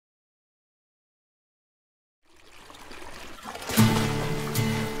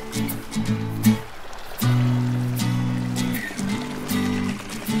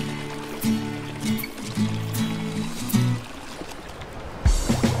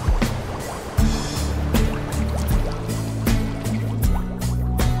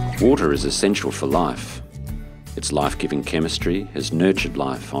Water is essential for life. Its life-giving chemistry has nurtured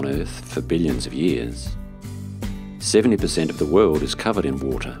life on Earth for billions of years. 70% of the world is covered in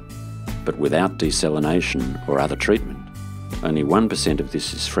water, but without desalination or other treatment, only 1% of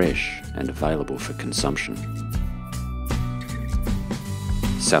this is fresh and available for consumption.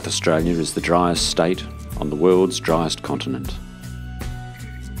 South Australia is the driest state on the world's driest continent.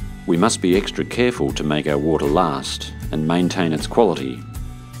 We must be extra careful to make our water last and maintain its quality.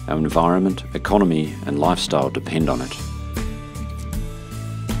 Our environment, economy and lifestyle depend on it.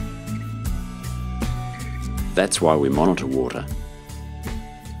 That's why we monitor water.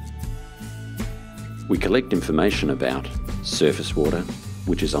 We collect information about surface water,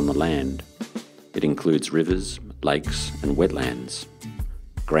 which is on the land. It includes rivers, lakes and wetlands.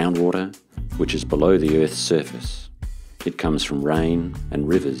 Groundwater, which is below the Earth's surface. It comes from rain and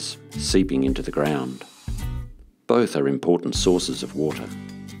rivers seeping into the ground. Both are important sources of water.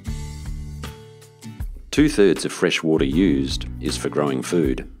 2/3 of fresh water used is for growing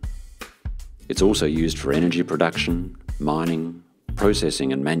food. It's also used for energy production, mining,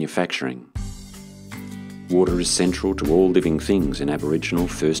 processing and manufacturing. Water is central to all living things in Aboriginal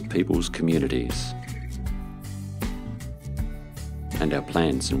First Peoples communities. And our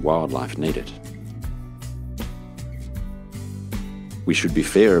plants and wildlife need it. We should be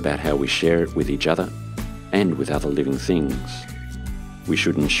fair about how we share it with each other and with other living things. We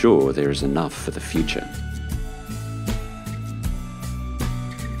should ensure there is enough for the future.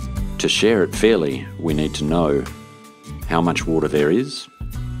 To share it fairly, we need to know how much water there is,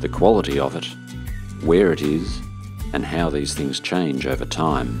 the quality of it, where it is, and how these things change over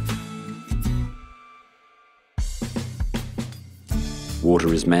time.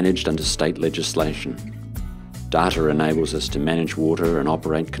 Water is managed under state legislation. Data enables us to manage water and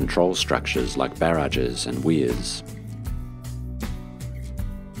operate control structures like barrages and weirs.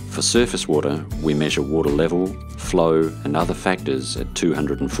 For surface water, we measure water level, flow and other factors at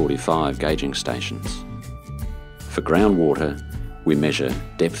 245 gauging stations. For groundwater, we measure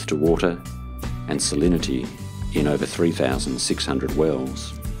depth to water and salinity in over 3,600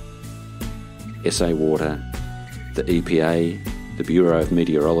 wells. SA Water, the EPA, the Bureau of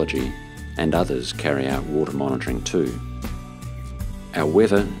Meteorology and others carry out water monitoring too. Our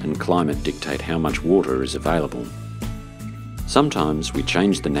weather and climate dictate how much water is available. Sometimes we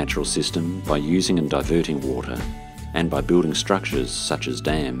change the natural system by using and diverting water and by building structures such as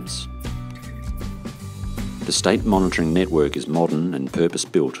dams. The State Monitoring Network is modern and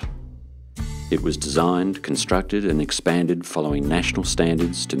purpose-built. It was designed, constructed and expanded following national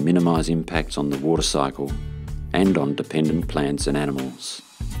standards to minimise impacts on the water cycle and on dependent plants and animals.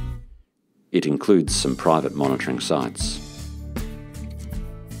 It includes some private monitoring sites.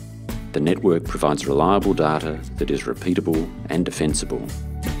 The network provides reliable data that is repeatable and defensible.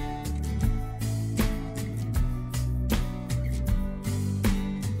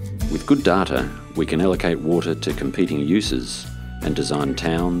 With good data, we can allocate water to competing uses and design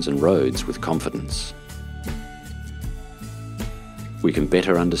towns and roads with confidence. We can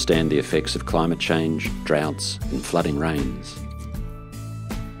better understand the effects of climate change, droughts and flooding rains.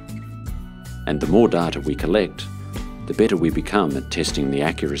 And the more data we collect, the better we become at testing the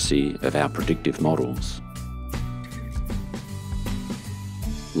accuracy of our predictive models.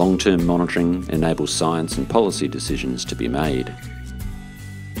 Long-term monitoring enables science and policy decisions to be made.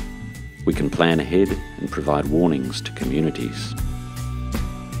 We can plan ahead and provide warnings to communities.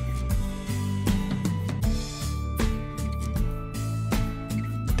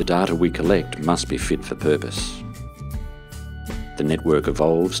 The data we collect must be fit for purpose. The network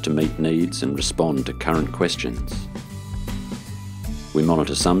evolves to meet needs and respond to current questions. We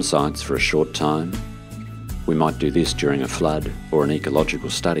monitor some sites for a short time. We might do this during a flood or an ecological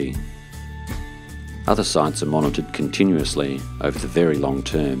study. Other sites are monitored continuously over the very long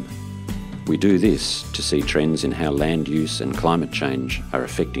term. We do this to see trends in how land use and climate change are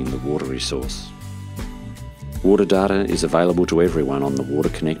affecting the water resource. Water data is available to everyone on the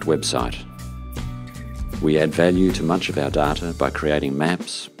WaterConnect website. We add value to much of our data by creating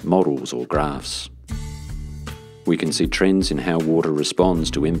maps, models or graphs. We can see trends in how water responds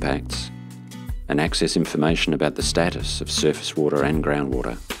to impacts and access information about the status of surface water and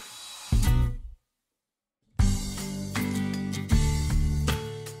groundwater.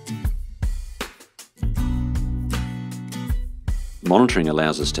 Monitoring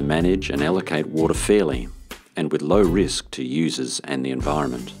allows us to manage and allocate water fairly and with low risk to users and the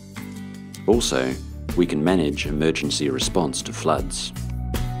environment. Also, we can manage emergency response to floods.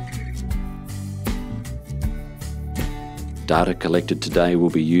 Data collected today will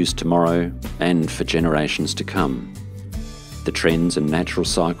be used tomorrow and for generations to come. The trends and natural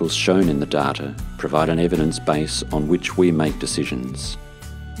cycles shown in the data provide an evidence base on which we make decisions.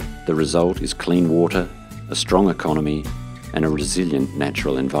 The result is clean water, a strong economy, and a resilient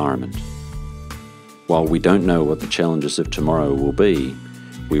natural environment. While we don't know what the challenges of tomorrow will be,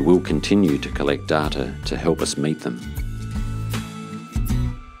 we will continue to collect data to help us meet them.